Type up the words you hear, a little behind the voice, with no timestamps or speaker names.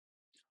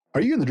Are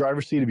you in the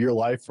driver's seat of your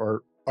life,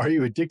 or are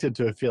you addicted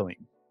to a feeling?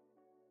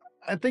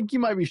 I think you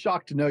might be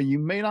shocked to know you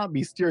may not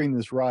be steering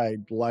this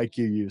ride like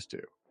you used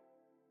to.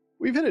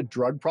 We've hit a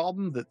drug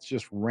problem that's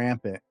just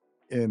rampant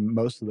in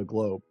most of the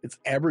globe. It's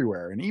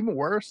everywhere. And even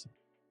worse,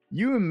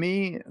 you and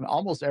me and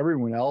almost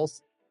everyone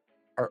else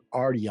are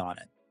already on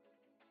it.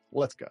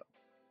 Let's go.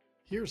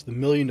 Here's the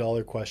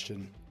million-dollar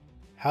question.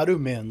 How do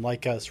men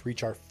like us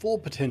reach our full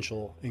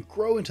potential and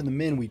grow into the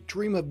men we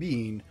dream of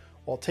being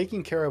while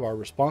taking care of our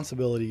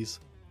responsibilities,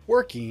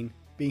 working,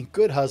 being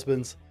good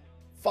husbands,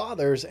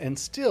 fathers, and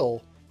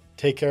still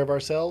take care of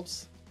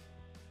ourselves?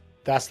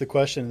 That's the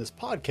question, and this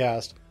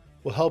podcast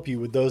will help you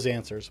with those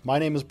answers. My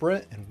name is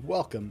Brent, and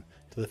welcome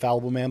to the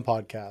Fallible Man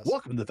Podcast.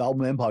 Welcome to the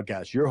Fallible Man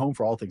Podcast, your home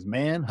for all things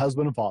man,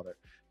 husband, and father.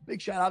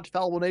 Big shout out to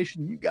Fallible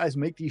Nation. You guys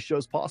make these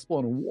shows possible,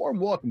 and a warm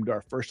welcome to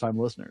our first-time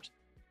listeners.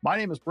 My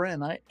name is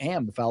Brent, and I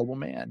am the Fallible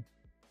Man.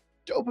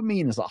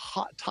 Dopamine is a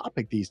hot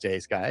topic these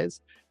days,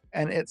 guys,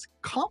 and it's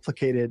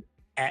complicated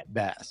at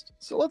best.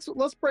 So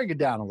let's break it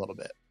down a little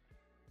bit.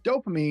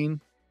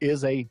 Dopamine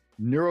is a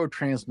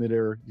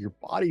neurotransmitter your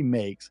body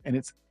makes, and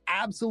it's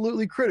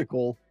absolutely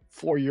critical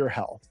for your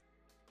health.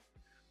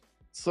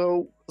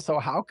 So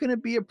how can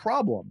it be a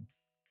problem?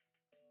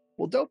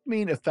 Well,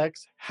 dopamine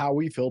affects how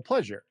we feel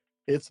pleasure.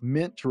 It's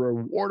meant to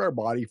reward our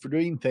body for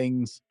doing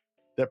things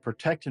that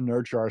protect and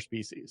nurture our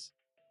species.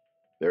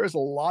 There is a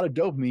lot of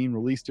dopamine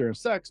released during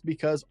sex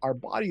because our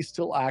bodies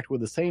still act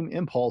with the same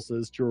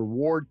impulses to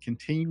reward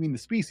continuing the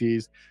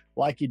species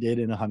like it did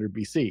in 100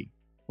 BC,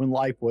 when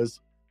life was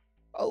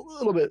a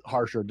little bit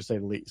harsher, to say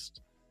the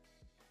least.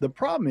 The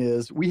problem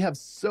is we have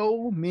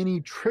so many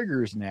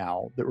triggers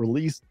now that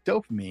release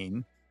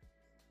dopamine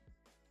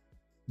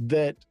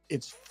that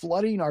it's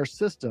flooding our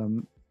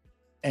system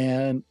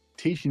and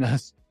teaching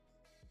us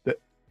that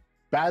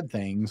bad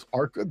things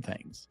are good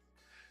things.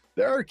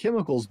 There are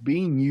chemicals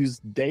being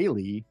used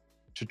daily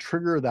to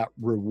trigger that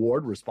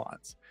reward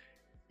response.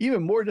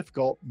 Even more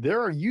difficult, there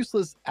are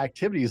useless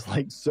activities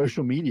like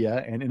social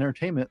media and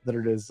entertainment that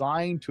are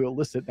designed to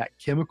elicit that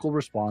chemical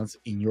response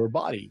in your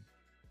body.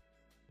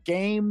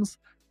 Games,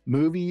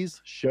 movies,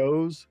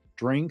 shows,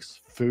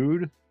 drinks,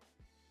 food.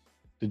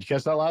 Did you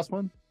catch that last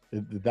one?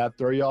 Did that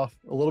throw you off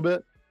a little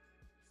bit?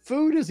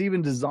 Food is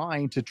even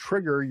designed to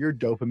trigger your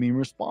dopamine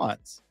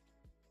response.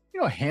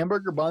 You know,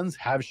 hamburger buns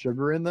have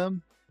sugar in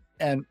them,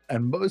 and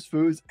most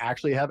foods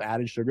actually have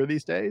added sugar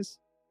these days.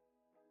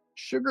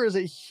 Sugar is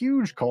a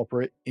huge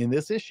culprit in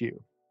this issue.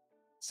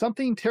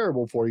 Something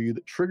terrible for you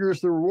that triggers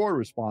the reward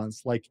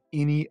response like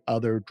any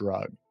other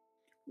drug.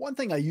 One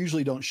thing I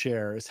usually don't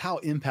share is how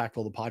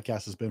impactful the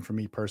podcast has been for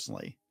me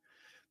personally.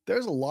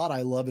 There's a lot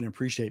I love and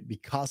appreciate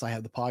because I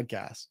have the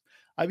podcast.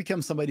 I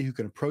become somebody who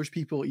can approach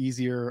people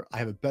easier. I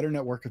have a better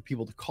network of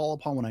people to call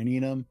upon when I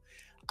need them.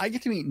 I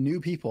get to meet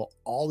new people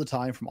all the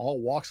time from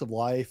all walks of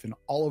life and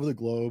all over the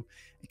globe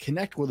and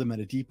connect with them at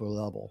a deeper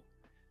level.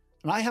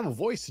 And I have a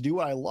voice to do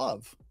what I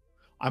love.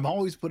 I'm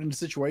always put into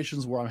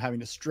situations where I'm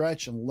having to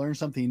stretch and learn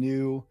something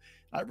new.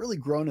 I've really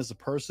grown as a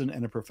person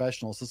and a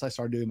professional since I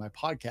started doing my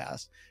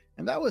podcast.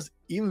 And that was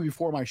even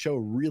before my show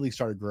really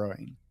started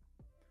growing.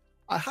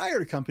 I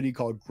hired a company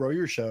called Grow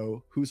Your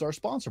Show, who's our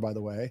sponsor, by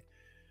the way,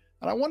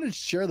 and I wanted to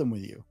share them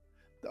with you.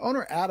 The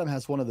owner, Adam,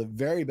 has one of the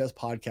very best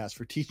podcasts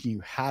for teaching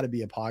you how to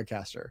be a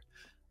podcaster.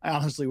 I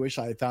honestly wish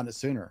I had found it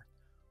sooner.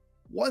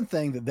 One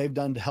thing that they've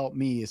done to help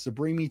me is to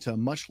bring me to a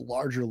much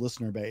larger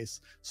listener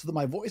base so that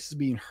my voice is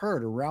being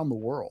heard around the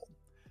world.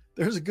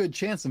 There's a good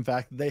chance, in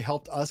fact, that they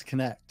helped us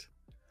connect.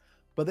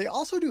 But they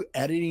also do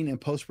editing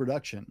and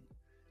post-production.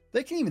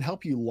 They can even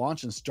help you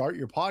launch and start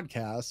your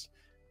podcast,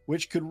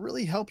 which could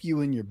really help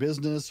you in your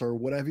business or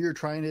whatever you're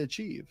trying to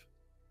achieve.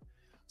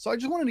 So I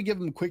just wanted to give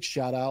them a quick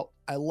shout out.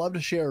 I love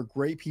to share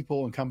great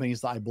people and companies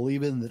that I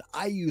believe in that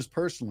I use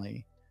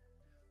personally.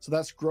 So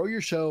that's Grow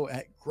Your Show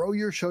at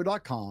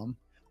growyourshow.com.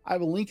 I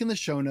have a link in the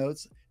show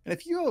notes. And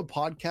if you have a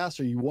podcast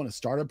or you want to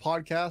start a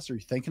podcast or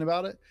you're thinking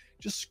about it,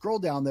 just scroll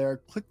down there,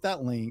 click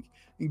that link,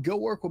 and go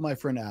work with my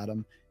friend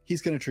Adam.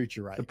 He's going to treat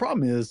you right. The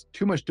problem is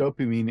too much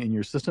dopamine in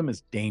your system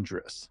is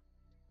dangerous.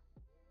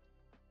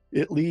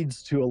 It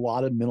leads to a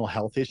lot of mental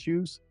health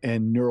issues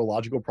and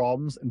neurological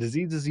problems and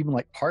diseases even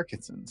like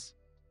Parkinson's.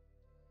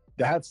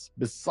 That's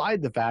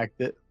beside the fact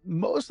that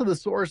most of the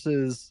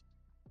sources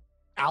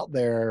out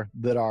there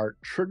that are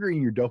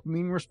triggering your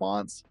dopamine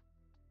response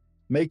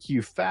make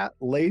you fat,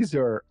 lazy,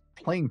 or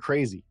plain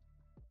crazy,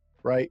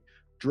 right?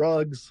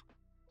 Drugs,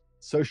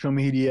 social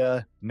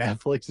media,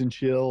 Netflix and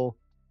chill,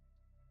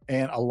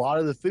 and a lot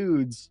of the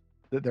foods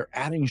that they're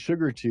adding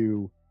sugar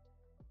to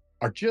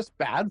are just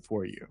bad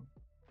for you.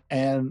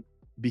 And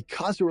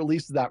because it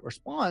releases that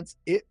response,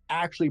 it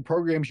actually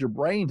programs your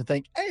brain to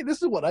think, hey,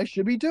 this is what I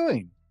should be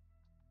doing.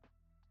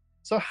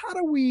 So how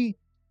do we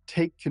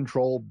take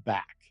control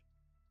back?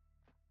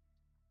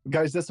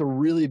 Guys, that's a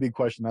really big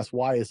question. That's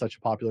why it's such a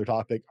popular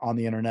topic on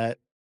the internet,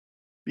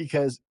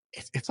 because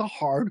it's a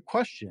hard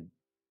question.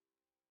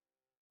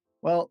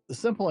 Well, the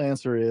simple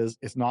answer is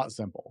it's not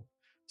simple.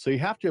 So you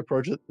have to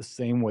approach it the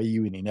same way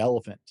you eat an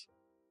elephant,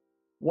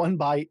 one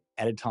bite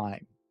at a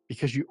time,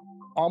 because you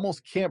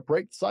almost can't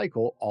break the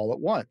cycle all at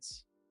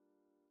once.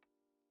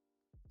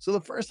 So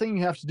the first thing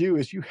you have to do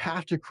is you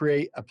have to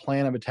create a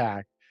plan of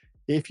attack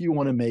if you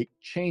want to make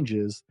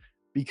changes,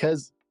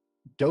 because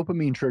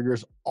dopamine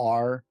triggers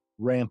are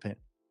rampant,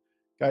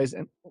 guys.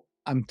 And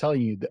I'm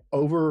telling you, the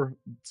over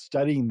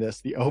studying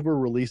this, the over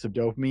release of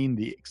dopamine,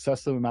 the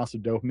excessive amounts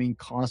of dopamine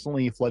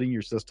constantly flooding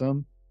your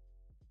system,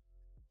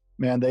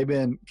 man, they've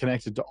been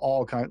connected to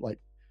all kinds, like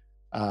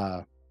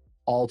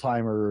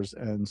Alzheimer's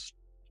and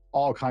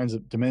all kinds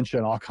of dementia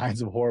and all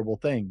kinds of horrible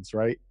things,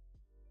 right?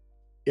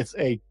 It's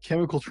a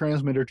chemical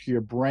transmitter to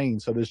your brain.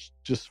 So this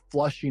just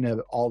flushing of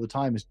it all the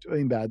time is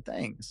doing bad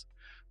things.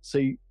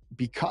 So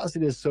because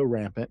it is so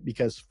rampant,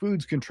 because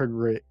foods can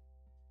trigger it,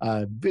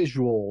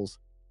 visuals,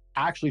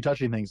 actually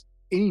touching things,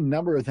 any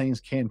number of things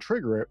can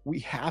trigger it. We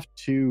have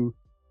to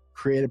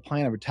create a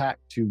plan of attack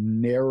to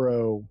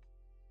narrow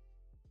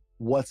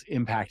what's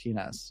impacting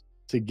us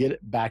to get it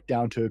back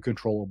down to a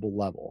controllable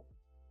level.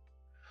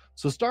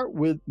 So start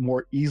with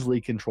more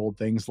easily controlled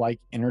things like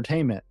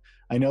entertainment.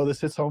 I know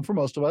this hits home for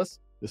most of us.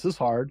 This is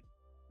hard,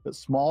 but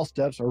small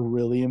steps are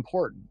really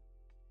important.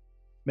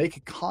 Make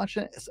a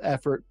conscious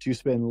effort to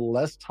spend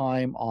less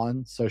time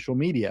on social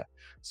media.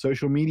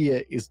 Social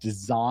media is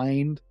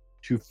designed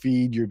to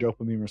feed your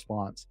dopamine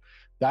response.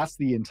 That's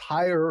the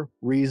entire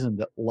reason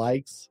that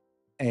likes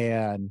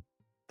and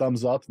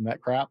thumbs up and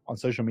that crap on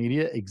social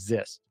media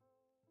exist.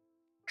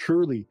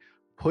 Truly,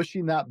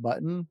 pushing that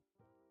button,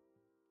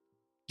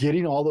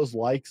 getting all those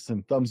likes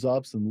and thumbs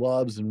ups and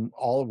loves and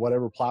all of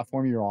whatever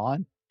platform you're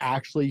on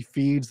actually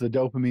feeds the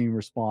dopamine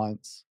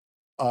response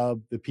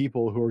of the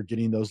people who are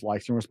getting those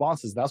likes and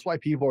responses. That's why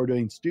people are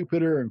doing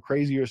stupider and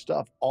crazier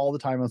stuff all the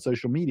time on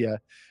social media,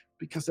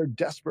 because they're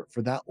desperate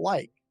for that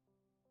like.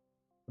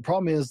 The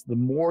problem is, the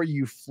more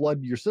you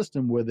flood your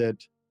system with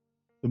it,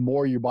 the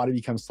more your body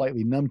becomes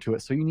slightly numb to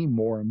it. So you need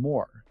more and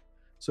more.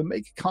 So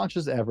make a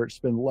conscious effort to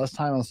spend less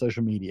time on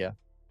social media.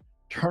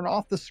 Turn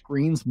off the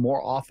screens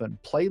more often.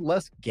 Play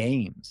less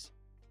games.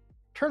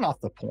 Turn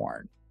off the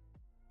porn.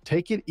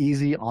 Take it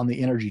easy on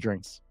the energy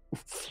drinks.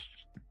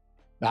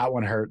 That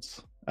one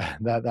hurts.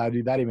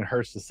 That even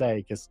hurts to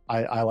say, because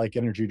I like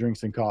energy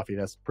drinks and coffee.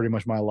 That's pretty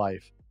much my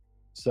life.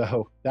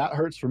 So that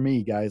hurts for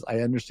me, guys. I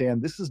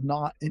understand this is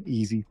not an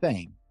easy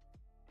thing.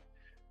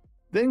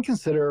 Then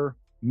consider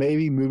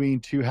maybe moving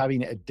to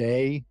having a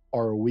day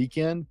or a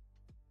weekend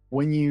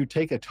when you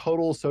take a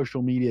total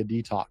social media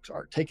detox,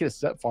 or take it a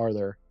step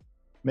farther.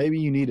 Maybe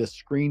you need a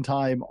screen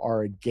time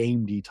or a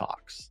game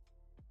detox.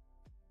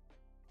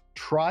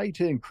 Try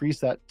to increase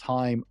that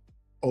time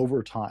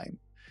over time.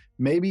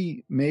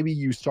 Maybe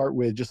you start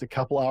with just a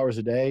couple hours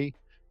a day.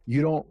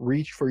 You don't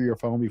reach for your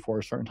phone before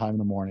a certain time in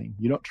the morning.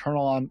 You don't turn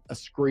on a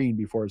screen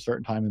before a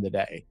certain time of the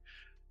day.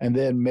 And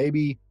then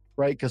maybe,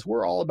 right, because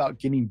we're all about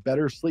getting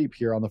better sleep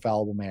here on The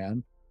Fallible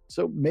Man.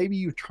 So maybe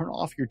you turn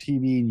off your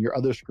TV and your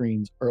other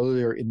screens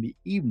earlier in the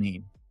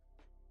evening.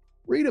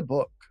 Read a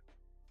book.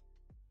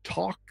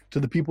 Talk to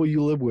the people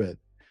you live with.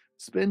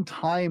 Spend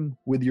time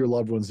with your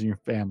loved ones and your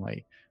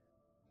family.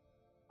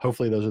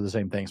 Hopefully those are the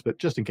same things, but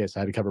just in case,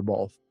 I had to cover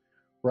both,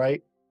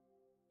 right?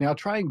 Now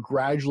try and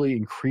gradually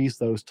increase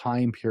those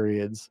time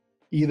periods.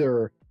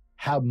 Either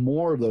have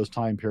more of those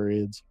time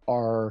periods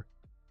and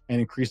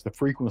increase the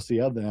frequency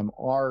of them,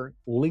 or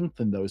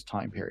lengthen those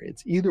time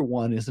periods. Either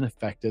one is an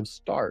effective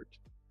start.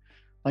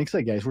 Like I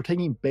said, guys, we're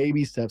taking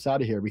baby steps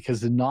out of here,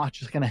 because it's not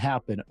just going to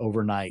happen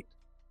overnight.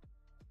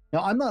 Now,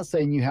 I'm not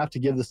saying you have to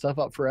give this stuff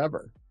up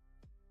forever.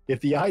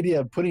 If the idea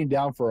of putting it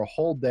down for a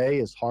whole day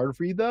is hard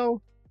for you,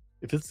 though,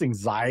 if it's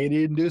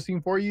anxiety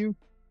inducing for you,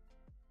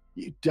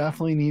 you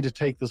definitely need to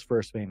take this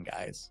first thing,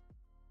 guys.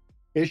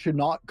 It should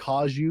not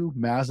cause you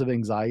massive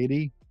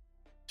anxiety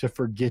to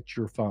forget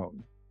your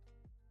phone.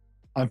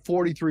 I'm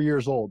 43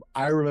 years old.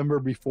 I remember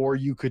before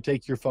you could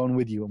take your phone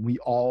with you, and we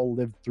all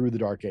lived through the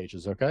dark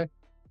ages, okay?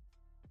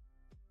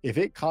 If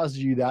it causes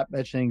you that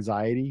much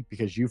anxiety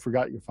because you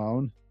forgot your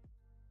phone,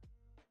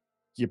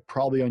 you're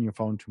probably on your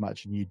phone too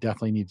much, and you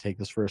definitely need to take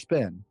this for a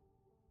spin.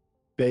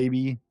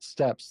 Baby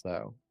steps,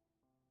 though.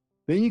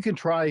 Then you can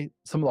try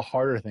some of the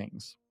harder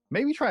things.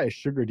 Maybe try a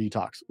sugar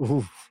detox.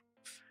 Oof,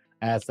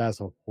 that's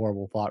a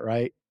horrible thought,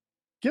 right?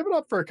 Give it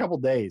up for a couple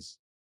days.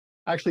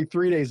 Actually,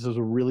 3 days is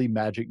a really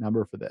magic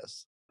number for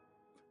this,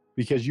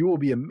 because you will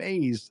be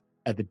amazed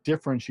at the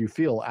difference you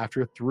feel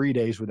after 3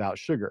 days without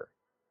sugar.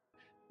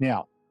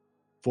 Now,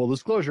 full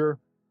disclosure,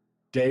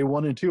 day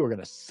 1 and 2 are going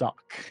to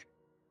suck.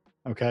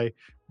 Okay?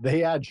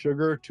 They add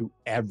sugar to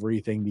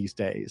everything these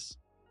days.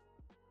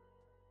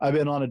 I've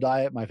been on a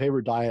diet. My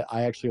favorite diet,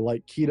 I actually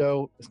like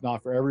keto. It's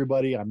not for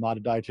everybody. I'm not a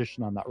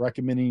dietitian. I'm not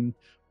recommending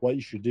what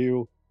you should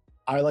do.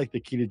 I like the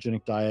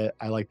ketogenic diet.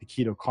 I like the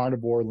keto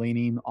carnivore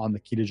leaning on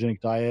the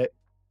ketogenic diet.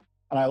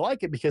 And I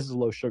like it because it's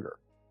low sugar,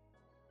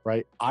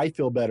 right? I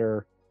feel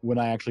better when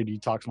I actually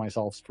detox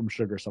myself from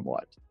sugar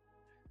somewhat.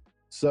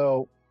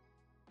 So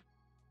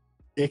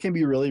it can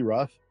be really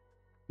rough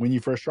when you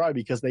first try,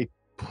 because they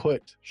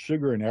put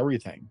sugar in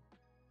everything.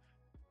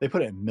 They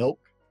put it in milk.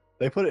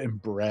 They put it in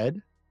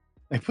bread.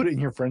 They put it in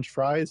your French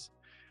fries.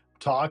 I'm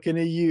talking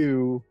to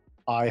you,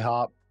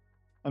 IHOP.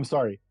 I'm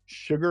sorry,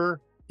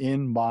 sugar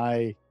in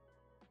my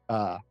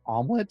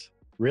omelet?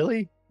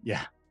 Really?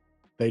 Yeah,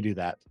 they do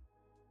that.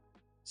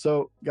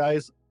 So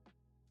guys,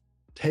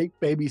 take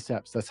baby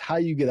steps. That's how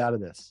you get out of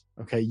this.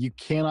 Okay. You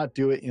cannot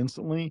do it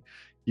instantly.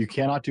 You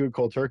cannot do it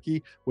cold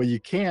turkey. Well, you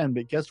can,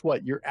 but guess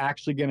what? You're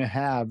actually going to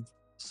have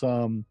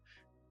some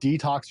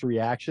detox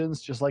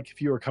reactions, just like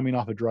if you were coming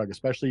off a drug,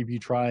 especially if you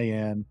try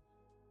and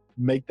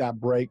make that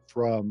break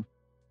from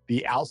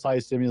the outside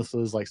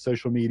stimuluses like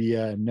social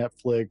media and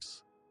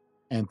Netflix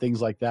and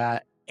things like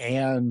that,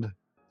 and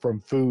from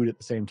food at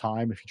the same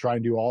time. If you try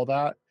and do all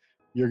that,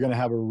 you're going to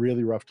have a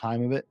really rough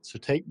time of it. So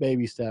take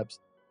baby steps,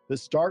 but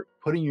start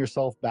putting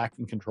yourself back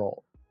in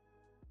control.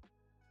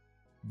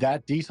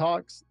 That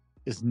detox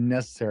is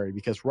necessary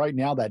because right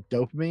now that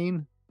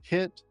dopamine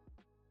hit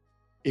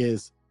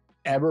is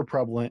ever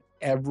prevalent.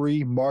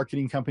 Every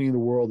marketing company in the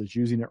world is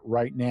using it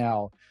right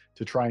now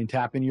to try and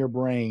tap into your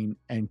brain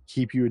and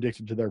keep you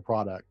addicted to their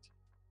product.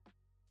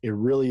 It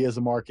really is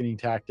a marketing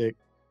tactic.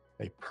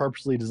 They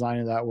purposely design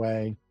it that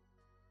way.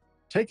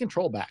 Take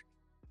control back.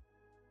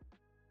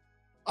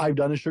 I've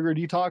done a sugar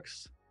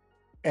detox,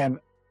 and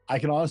I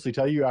can honestly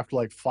tell you, after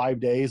like 5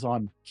 days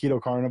on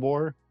keto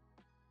carnivore,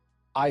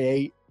 I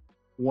ate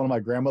one of my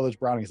grandmother's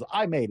brownies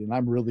I made, and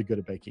I'm really good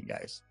at baking,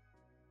 guys.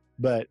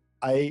 But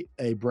I ate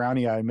a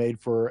brownie I made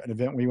for an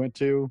event we went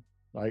to,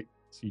 right?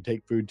 So you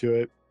take food to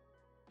it.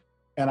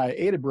 And I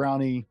ate a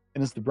brownie,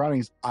 and it's the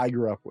brownies I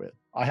grew up with.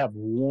 I have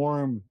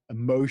warm,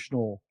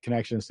 emotional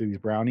connections to these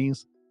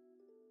brownies.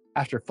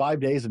 After 5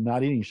 days of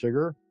not eating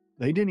sugar,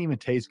 they didn't even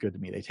taste good to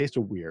me. They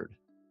tasted weird.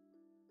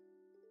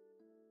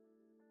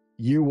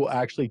 You will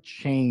actually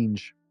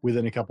change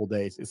within a couple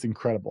days. It's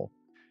incredible.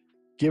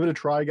 Give it a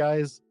try,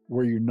 guys,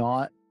 where you're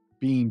not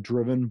being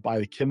driven by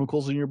the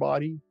chemicals in your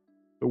body,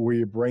 but where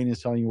your brain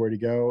is telling you where to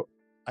go.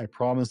 I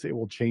promise it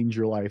will change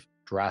your life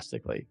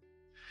drastically.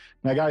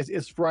 Now, guys,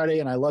 it's Friday,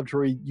 and I love to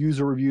read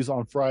user reviews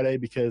on Friday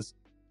because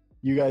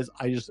you guys,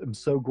 I just am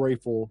so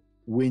grateful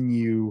when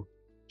you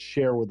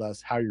share with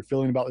us how you're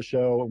feeling about the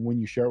show and when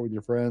you share it with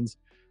your friends.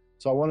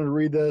 So I wanted to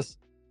read this,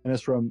 and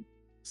it's from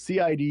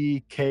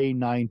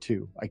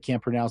CIDK92. I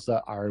can't pronounce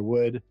that. I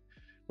would.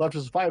 Left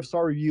us a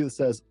 5-star review that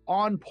says,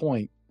 "On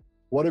point.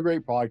 What a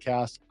great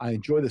podcast. I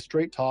enjoy the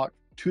straight talk,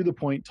 to the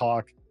point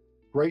talk.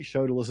 Great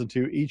show to listen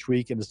to each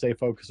week and to stay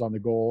focused on the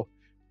goal."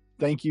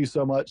 Thank you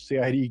so much,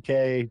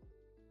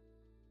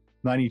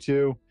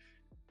 CIDK92.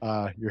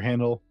 Your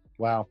handle.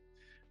 Wow.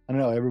 I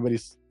don't know.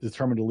 Everybody's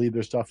determined to leave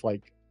their stuff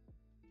like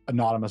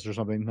anonymous or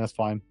something. That's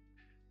fine.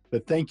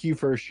 But thank you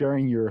for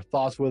sharing your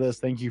thoughts with us.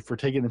 Thank you for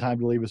taking the time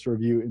to leave us a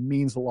review. It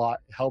means a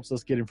lot. It helps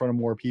us get in front of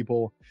more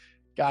people.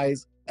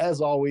 Guys,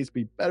 as always,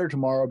 be better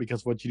tomorrow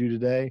because of what you do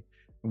today.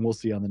 And we'll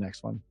see you on the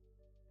next one.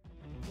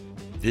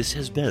 This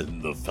has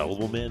been the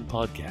Fallible Man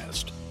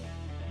Podcast,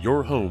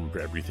 your home for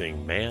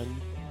everything man,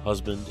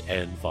 husband,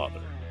 and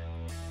father.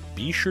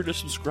 Be sure to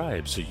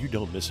subscribe so you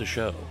don't miss a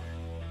show.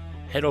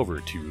 Head over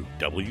to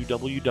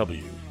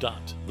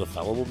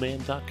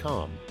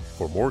www.thefallibleman.com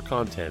for more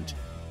content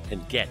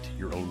and get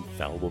your own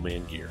Fallible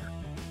Man gear.